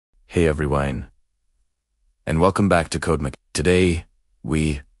Hey everyone, and welcome back to CodeMechanic. Today,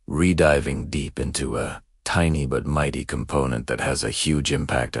 we re-diving deep into a tiny but mighty component that has a huge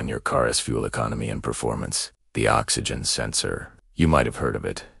impact on your car's fuel economy and performance. The oxygen sensor. You might have heard of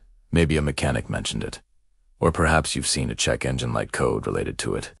it. Maybe a mechanic mentioned it. Or perhaps you've seen a check engine light code related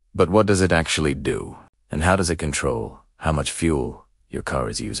to it. But what does it actually do? And how does it control how much fuel your car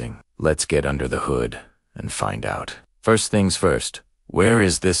is using? Let's get under the hood and find out. First things first, where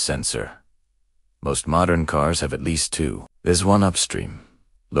is this sensor? Most modern cars have at least two. There's one upstream,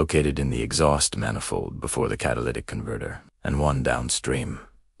 located in the exhaust manifold before the catalytic converter, and one downstream,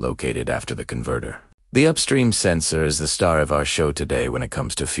 located after the converter. The upstream sensor is the star of our show today when it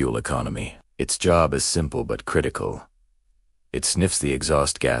comes to fuel economy. Its job is simple but critical. It sniffs the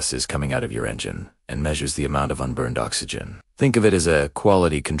exhaust gases coming out of your engine and measures the amount of unburned oxygen. Think of it as a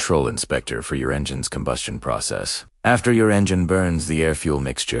quality control inspector for your engine's combustion process. After your engine burns the air-fuel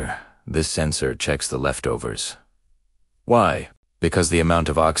mixture, this sensor checks the leftovers. Why? Because the amount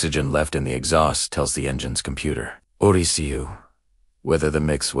of oxygen left in the exhaust tells the engine's computer, or ECU, whether the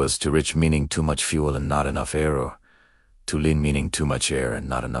mix was too rich meaning too much fuel and not enough air, or too lean meaning too much air and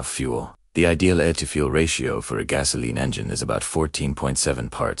not enough fuel. The ideal air-to-fuel ratio for a gasoline engine is about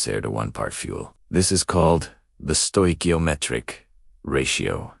 14.7 parts air to 1 part fuel. This is called the stoichiometric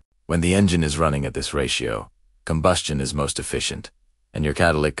ratio. When the engine is running at this ratio, combustion is most efficient, and your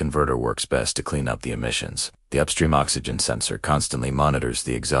catalytic converter works best to clean up the emissions. The upstream oxygen sensor constantly monitors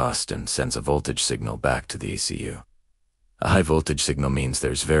the exhaust and sends a voltage signal back to the ECU. A high voltage signal means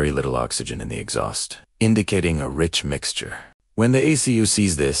there's very little oxygen in the exhaust, indicating a rich mixture. When the ECU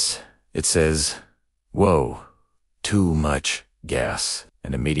sees this, it says, "Whoa, too much gas,"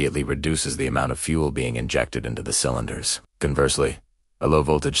 and immediately reduces the amount of fuel being injected into the cylinders. Conversely, a low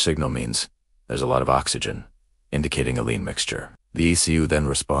voltage signal means there's a lot of oxygen, indicating a lean mixture. The ECU then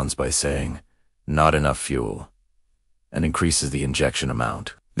responds by saying, "Not enough fuel," and increases the injection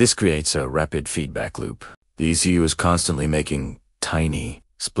amount. This creates a rapid feedback loop. The ECU is constantly making tiny,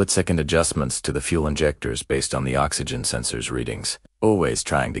 split-second adjustments to the fuel injectors based on the oxygen sensor's readings, always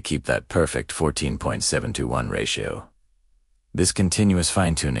trying to keep that perfect 14.7:1 ratio. This continuous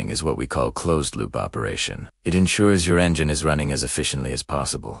fine-tuning is what we call closed-loop operation. It ensures your engine is running as efficiently as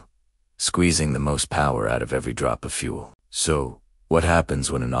possible, squeezing the most power out of every drop of fuel. So, what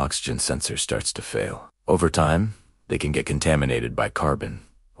happens when an oxygen sensor starts to fail? Over time, they can get contaminated by carbon,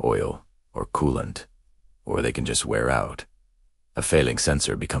 oil, or coolant, or they can just wear out. A failing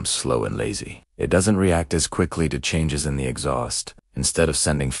sensor becomes slow and lazy. It doesn't react as quickly to changes in the exhaust. Instead of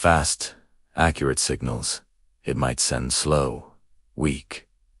sending fast, accurate signals, it might send slow, weak,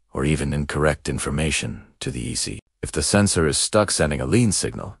 or even incorrect information to the ECU. If the sensor is stuck sending a lean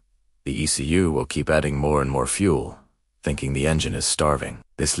signal, the ECU will keep adding more and more fuel, thinking the engine is starving.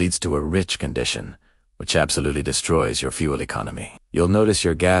 This leads to a rich condition, which absolutely destroys your fuel economy. You'll notice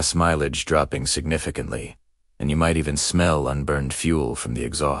your gas mileage dropping significantly, and you might even smell unburned fuel from the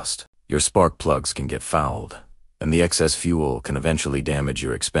exhaust. Your spark plugs can get fouled, and the excess fuel can eventually damage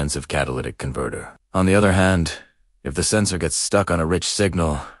your expensive catalytic converter. On the other hand, if the sensor gets stuck on a rich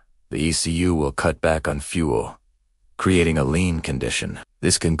signal, the ECU will cut back on fuel, creating a lean condition.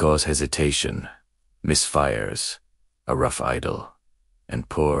 This can cause hesitation, misfires, a rough idle, and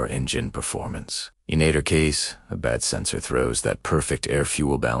poor engine performance. In either case, a bad sensor throws that perfect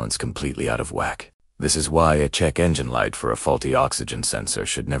air-fuel balance completely out of whack. This is why a check engine light for a faulty oxygen sensor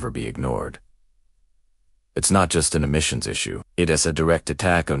should never be ignored. It's not just an emissions issue. It has a direct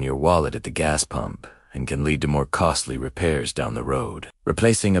attack on your wallet at the gas pump and can lead to more costly repairs down the road.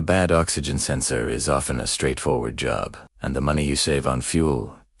 Replacing a bad oxygen sensor is often a straightforward job, and the money you save on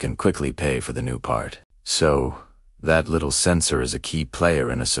fuel can quickly pay for the new part. So, that little sensor is a key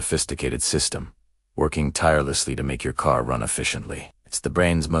player in a sophisticated system, working tirelessly to make your car run efficiently. It's the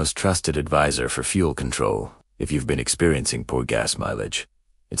brain's most trusted advisor for fuel control. If you've been experiencing poor gas mileage,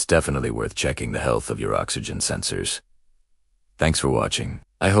 it's definitely worth checking the health of your oxygen sensors. Thanks for watching.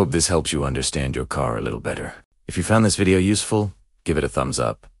 I hope this helps you understand your car a little better. If you found this video useful, give it a thumbs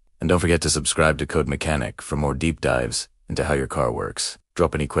up. And don't forget to subscribe to CodeMechanic for more deep dives into how your car works.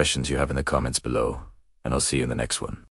 Drop any questions you have in the comments below, and I'll see you in the next one.